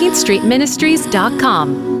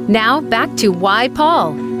michaelrmix@14thstreetministries.com. Now back to Why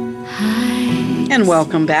Paul. And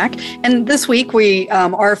welcome back. And this week we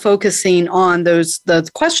are focusing on the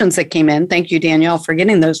questions that came in. Thank you, Danielle, for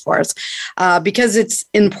getting those for us, because it's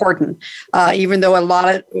important. Even though a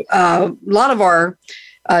lot of our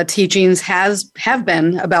teachings have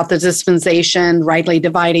been about the dispensation, rightly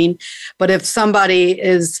dividing, but if somebody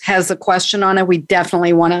has a question on it, we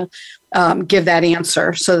definitely want to give that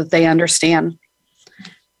answer so that they understand.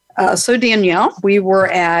 So Danielle, we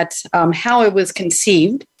were at how it was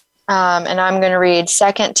conceived. And I'm going to read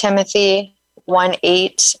 2 Timothy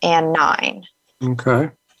 1:8 and 9.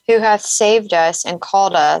 Okay. Who hath saved us and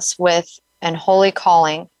called us with an holy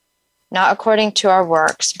calling, not according to our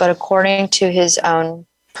works, but according to his own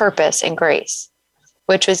purpose and grace,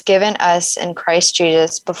 which was given us in Christ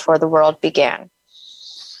Jesus before the world began.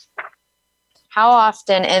 How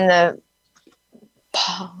often in the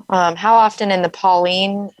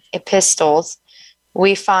Pauline epistles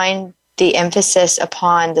we find the emphasis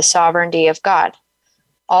upon the sovereignty of God.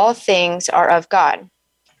 All things are of God.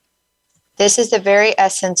 This is the very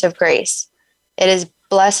essence of grace. It is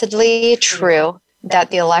blessedly true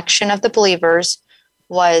that the election of the believers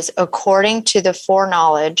was according to the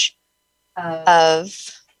foreknowledge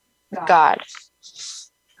of God.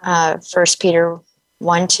 1 Peter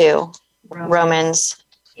 1:2, Romans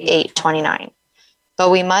 8:29.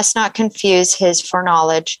 But we must not confuse his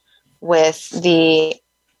foreknowledge with the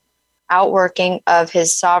outworking of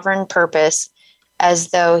his sovereign purpose, as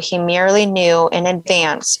though he merely knew in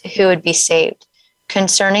advance who would be saved.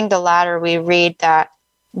 Concerning the latter, we read that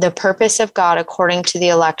the purpose of God according to the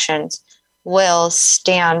elections will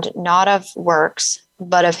stand not of works,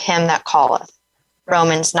 but of him that calleth.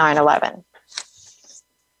 Romans 9:11.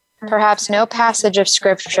 Perhaps no passage of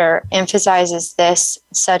Scripture emphasizes this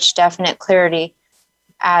such definite clarity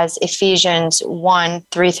as Ephesians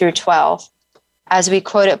 1:3-12. As we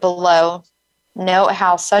quote it below, note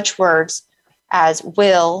how such words as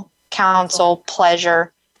will, counsel,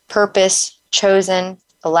 pleasure, purpose, chosen,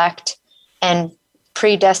 elect, and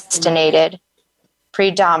predestinated,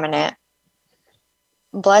 predominant.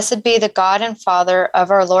 Blessed be the God and Father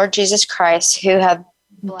of our Lord Jesus Christ, who have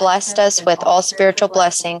blessed us with all spiritual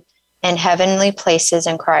blessing in heavenly places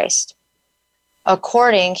in Christ.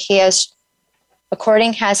 According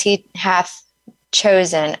as he hath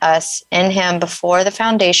chosen us in him before the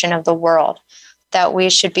foundation of the world, that we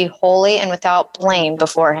should be holy and without blame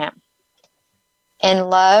before him. In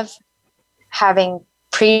love, having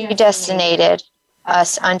predestinated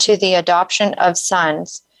us unto the adoption of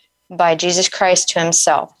sons by Jesus Christ to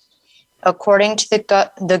himself, according to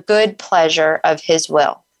the good pleasure of his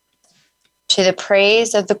will, to the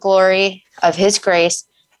praise of the glory of his grace,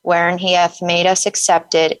 wherein he hath made us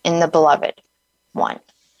accepted in the beloved one.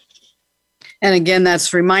 And again,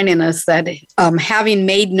 that's reminding us that having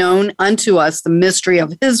made known unto us the mystery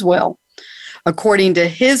of his will, according to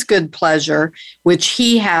his good pleasure, which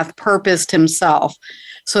he hath purposed himself,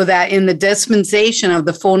 so that in the dispensation of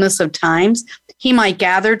the fullness of times, he might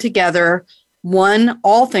gather together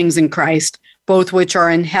all things in Christ, both which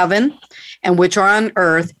are in heaven and which are on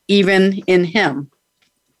earth, even in him.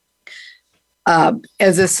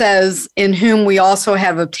 As it says, in whom we also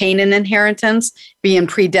have obtained an inheritance, being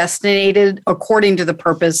predestinated according to the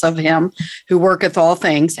purpose of him who worketh all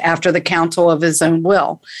things after the counsel of his own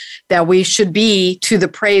will, that we should be to the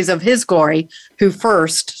praise of his glory, who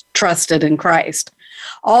first trusted in Christ.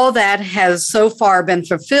 All that has so far been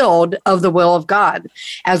fulfilled of the will of God,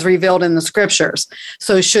 as revealed in the scriptures.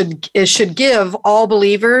 So it should give all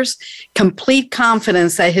believers complete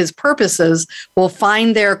confidence that his purposes will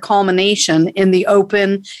find their culmination in the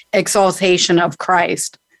open exaltation of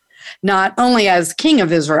Christ, not only as King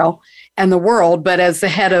of Israel and the world, but as the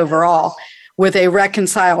head over all, with a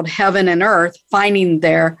reconciled heaven and earth, finding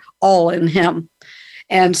their all in him.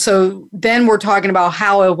 And so then we're talking about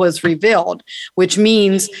how it was revealed, which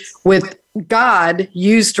means with God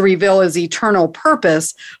used to reveal his eternal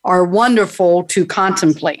purpose are wonderful to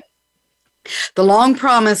contemplate. The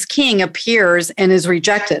long-promised king appears and is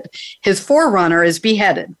rejected. His forerunner is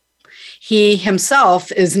beheaded. He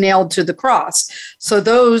himself is nailed to the cross. So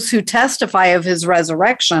those who testify of his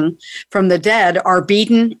resurrection from the dead are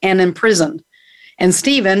beaten and imprisoned. And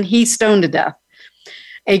Stephen, he's stoned to death.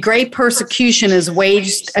 A great persecution is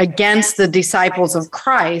waged against the disciples of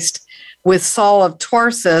Christ, with Saul of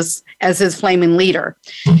Tarsus as his flaming leader.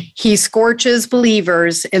 He scorches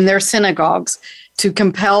believers in their synagogues to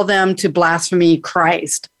compel them to blaspheme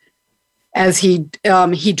Christ. As he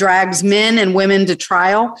drags men and women to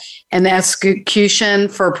trial and execution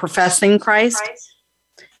for professing Christ,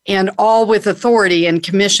 and all with authority and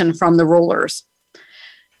commission from the rulers.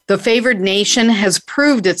 The favored nation has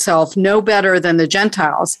proved itself no better than the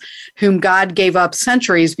Gentiles, whom God gave up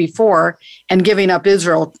centuries before, and giving up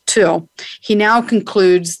Israel too. He now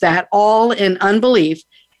concludes that all in unbelief,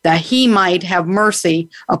 that he might have mercy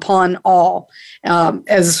upon all,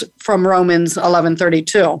 as from Romans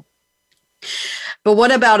 11:32. But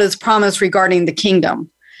what about his promise regarding the kingdom?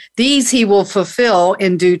 These he will fulfill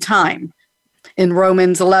in due time. In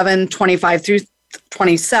Romans 11:25 through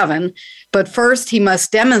 27, but first he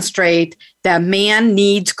must demonstrate that man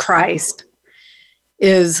needs Christ.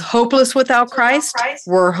 Is hopeless without Christ?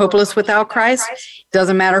 We're hopeless without Christ.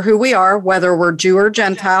 Doesn't matter who we are, whether we're Jew or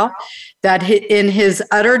Gentile, that in his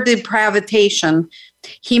utter depravation,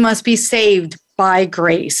 he must be saved by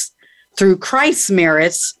grace through Christ's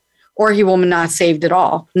merits, or he will not be saved at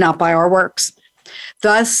all, not by our works.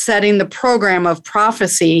 Thus setting the program of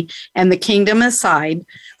prophecy and the kingdom aside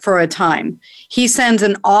for a time. He sends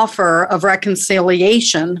an offer of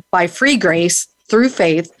reconciliation by free grace through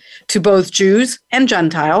faith to both Jews and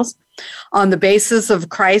Gentiles on the basis of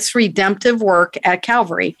Christ's redemptive work at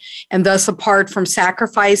Calvary, and thus apart from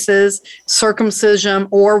sacrifices, circumcision,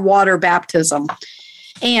 or water baptism.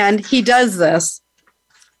 And he does this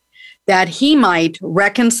that he might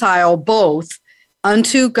reconcile both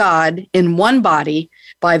unto God in one body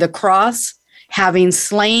by the cross, having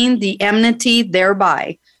slain the enmity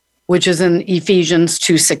thereby, which is in Ephesians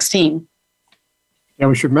 2:16. Yeah,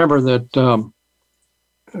 we should remember that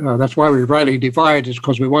that's why we rightly divide, is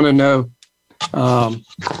because we want to know.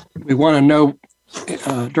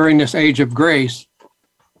 During this age of grace,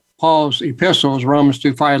 Paul's epistles, Romans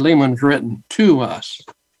to Philemon, was written to us,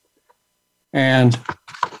 and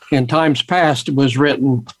in times past, it was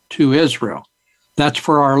written to Israel. That's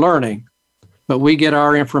for our learning, but we get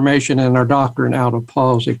our information and our doctrine out of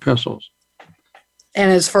Paul's epistles.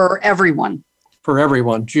 And it's for everyone. For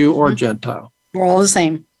everyone, Jew or Gentile. We're all the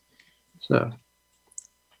same. So,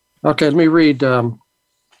 okay, let me read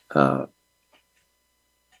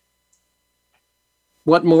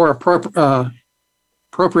what more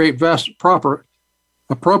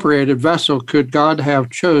appropriated vessel could God have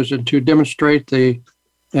chosen to demonstrate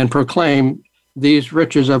and proclaim these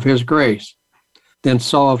riches of his grace than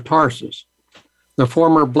Saul of Tarsus, the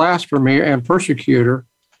former blasphemer and persecutor.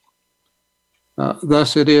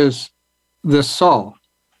 Thus it is this Saul.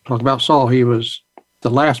 Talk about Saul, he was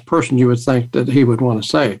the last person you would think that he would want to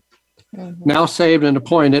save. Mm-hmm. Now saved and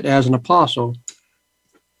appointed as an apostle,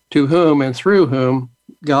 to whom and through whom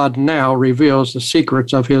God now reveals the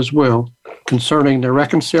secrets of his will concerning the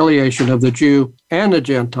reconciliation of the Jew and the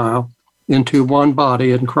Gentile into one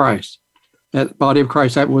body in Christ. That body of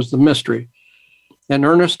Christ, that was the mystery. An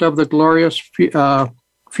earnest of the glorious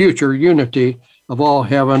future unity of all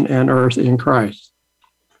heaven and earth in Christ.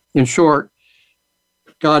 In short,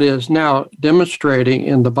 God is now demonstrating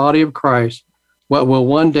in the body of Christ what will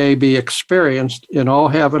one day be experienced in all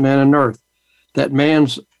heaven and in earth, that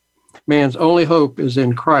man's only hope is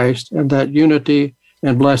in Christ, and that unity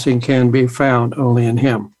and blessing can be found only in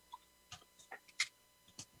him.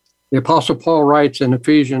 The Apostle Paul writes in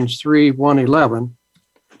Ephesians 3:1-11,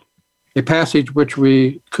 a passage which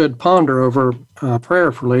we could ponder over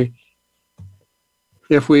prayerfully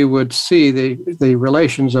if we would see the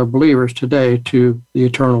relations of believers today to the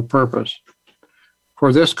eternal purpose.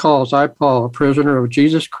 For this cause I, Paul, a prisoner of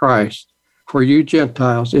Jesus Christ, for you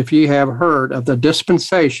Gentiles, if ye have heard of the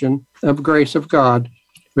dispensation of grace of God,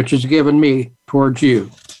 which is given me towards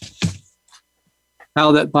you,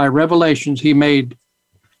 how that by revelations he made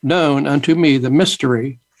known unto me the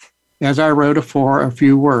mystery, as I wrote afore a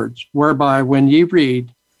few words, whereby when ye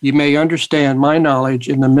read, ye may understand my knowledge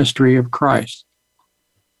in the mystery of Christ,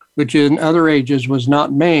 which in other ages was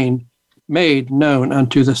not made known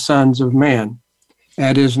unto the sons of man,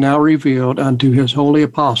 and is now revealed unto his holy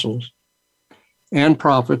apostles and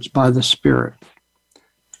prophets by the Spirit,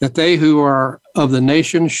 that they who are of the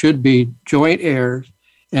nation should be joint heirs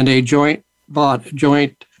and a joint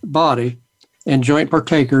body and joint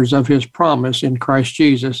partakers of his promise in Christ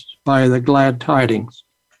Jesus by the glad tidings.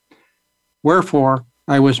 Wherefore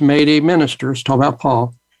I was made a minister, talking about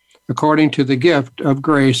Paul, according to the gift of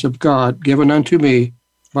grace of God given unto me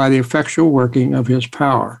by the effectual working of his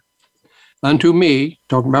power. Unto me,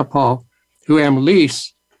 talking about Paul, who am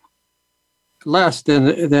less than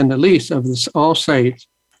the least of all saints,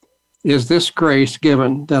 is this grace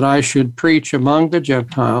given that I should preach among the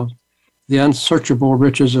Gentiles the unsearchable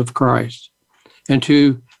riches of Christ, and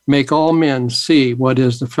to make all men see what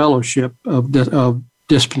is the fellowship of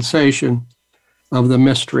dispensation of the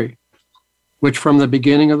mystery, which from the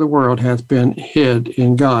beginning of the world hath been hid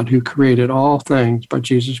in God, who created all things by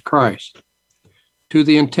Jesus Christ, to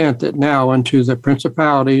the intent that now unto the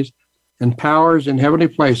principalities and powers in heavenly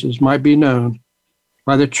places might be known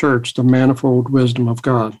by the church the manifold wisdom of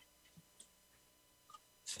God.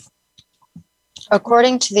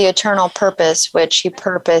 According to the eternal purpose which he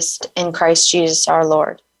purposed in Christ Jesus our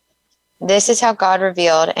Lord. This is how God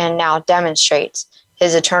revealed and now demonstrates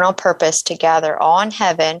his eternal purpose to gather all in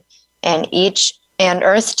heaven and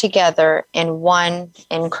earth together in one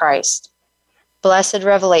in Christ. Blessed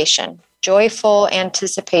revelation, joyful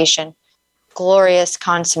anticipation, glorious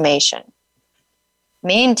consummation.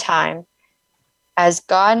 Meantime, as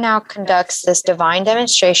God now conducts this divine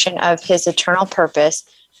demonstration of his eternal purpose,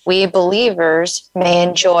 we believers may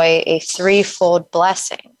enjoy a threefold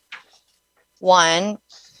blessing. 1,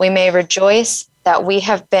 we may rejoice that we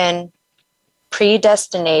have been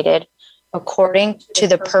predestinated according to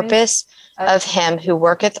the purpose of him who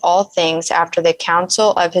worketh all things after the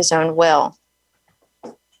counsel of his own will.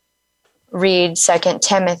 Read 2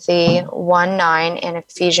 Timothy 1:9 and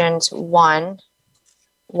Ephesians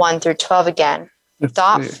 1:1-12 again,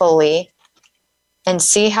 thoughtfully, and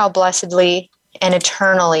see how blessedly and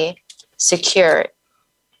eternally secure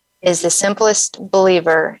is the simplest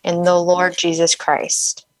believer in the Lord Jesus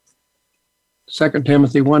Christ. 2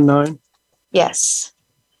 Timothy 1:9? Yes.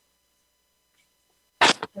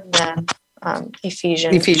 And then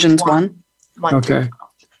Ephesians 1. Okay.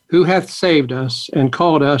 Who hath saved us and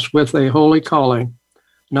called us with a holy calling,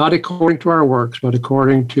 not according to our works, but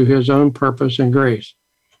according to his own purpose and grace,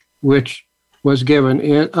 which was given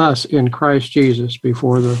in us in Christ Jesus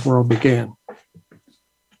before the world began.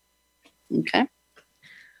 Okay.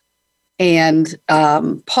 And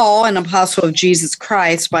Paul, an apostle of Jesus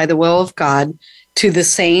Christ by the will of God, to the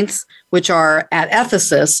saints which are at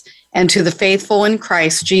Ephesus, and to the faithful in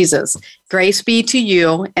Christ Jesus, grace be to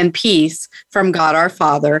you and peace from God our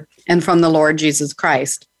Father and from the Lord Jesus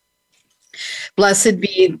Christ. Blessed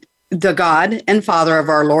be the God and Father of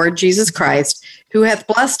our Lord Jesus Christ, who hath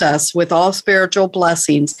blessed us with all spiritual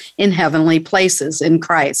blessings in heavenly places in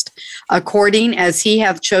Christ, according as he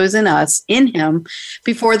hath chosen us in him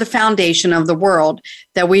before the foundation of the world,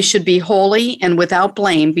 that we should be holy and without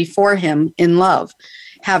blame before him in love,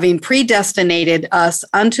 having predestinated us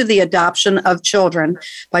unto the adoption of children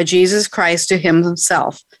by Jesus Christ to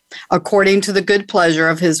himself, according to the good pleasure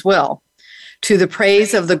of his will, to the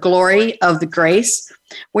praise of the glory of the grace,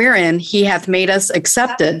 wherein he hath made us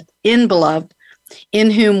accepted in beloved,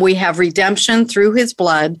 in whom we have redemption through his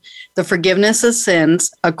blood, the forgiveness of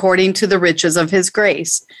sins, according to the riches of his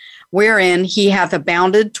grace, wherein he hath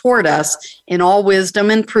abounded toward us in all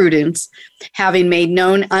wisdom and prudence, having made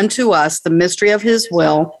known unto us the mystery of his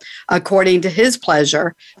will, according to his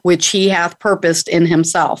pleasure, which he hath purposed in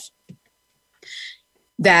himself,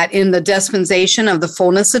 that in the dispensation of the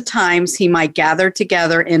fullness of times he might gather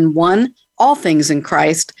together in one all things in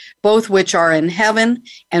Christ, both which are in heaven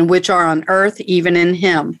and which are on earth, even in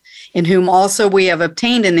him, in whom also we have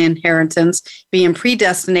obtained an inheritance, being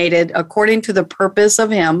predestinated according to the purpose of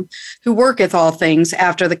him who worketh all things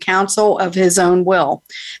after the counsel of his own will,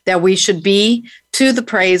 that we should be to the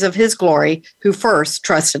praise of his glory, who first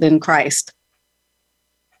trusted in Christ.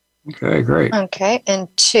 Okay, great. Okay, and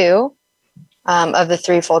 2 of the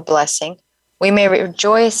threefold blessing, we may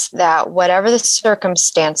rejoice that whatever the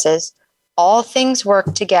circumstances, all things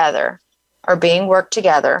work together, are being worked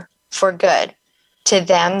together for good, to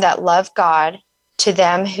them that love God, to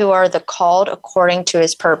them who are the called according to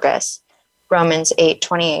his purpose. Romans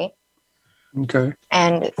 8:28. Okay.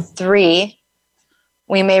 And 3,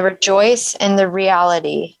 we may rejoice in the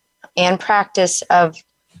reality and practice of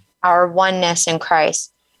our oneness in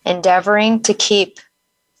Christ, endeavoring to keep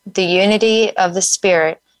the unity of the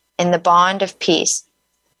Spirit in the bond of peace,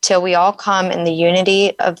 till we all come in the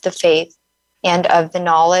unity of the faith and of the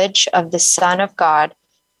knowledge of the Son of God,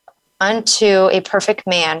 unto a perfect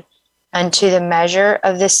man, unto the measure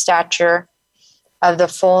of the stature of the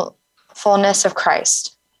fullness of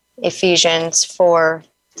Christ. Ephesians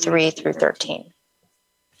 4:3-13.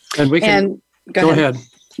 And we can go ahead.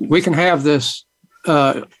 We can have this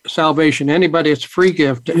salvation. Anybody, it's a free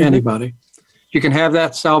gift to anybody. You can have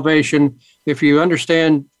that salvation if you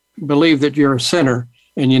understand, believe that you're a sinner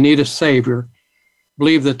and you need a Savior.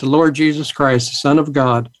 Believe that the Lord Jesus Christ, the Son of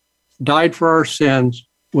God, died for our sins,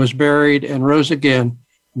 was buried, and rose again,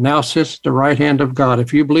 now sits at the right hand of God.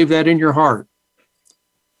 If you believe that in your heart,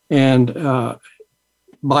 and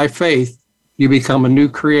by faith, you become a new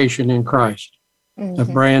creation in Christ, a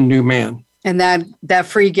brand new man. And that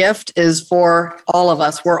free gift is for all of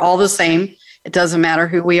us. We're all the same. It doesn't matter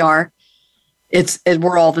who we are.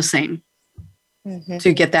 We're all the same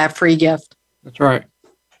to get that free gift. That's right.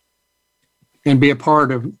 And be a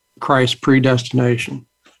part of Christ's predestination.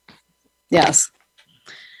 Yes.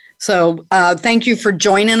 So thank you for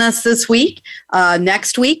joining us this week.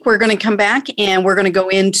 Next week, we're going to come back and we're going to go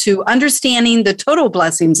into understanding the total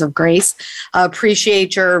blessings of grace.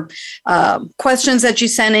 Appreciate your questions that you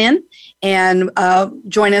sent in, and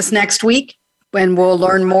join us next week when we'll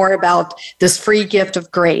learn more about this free gift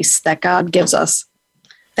of grace that God gives us.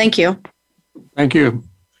 Thank you. Thank you.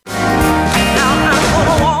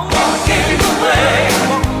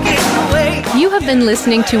 You have been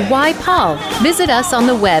listening to Why Paul. Visit us on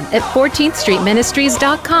the web at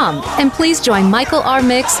 14thstreetministries.com. And please join Michael R.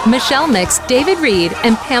 Mix, Michelle Mix, David Reed,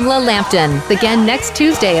 and Pamela Lampton again next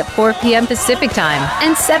Tuesday at 4 p.m. Pacific Time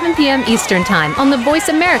and 7 p.m. Eastern Time on the Voice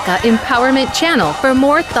America Empowerment Channel for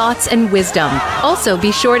more thoughts and wisdom. Also,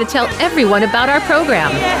 be sure to tell everyone about our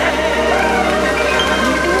program.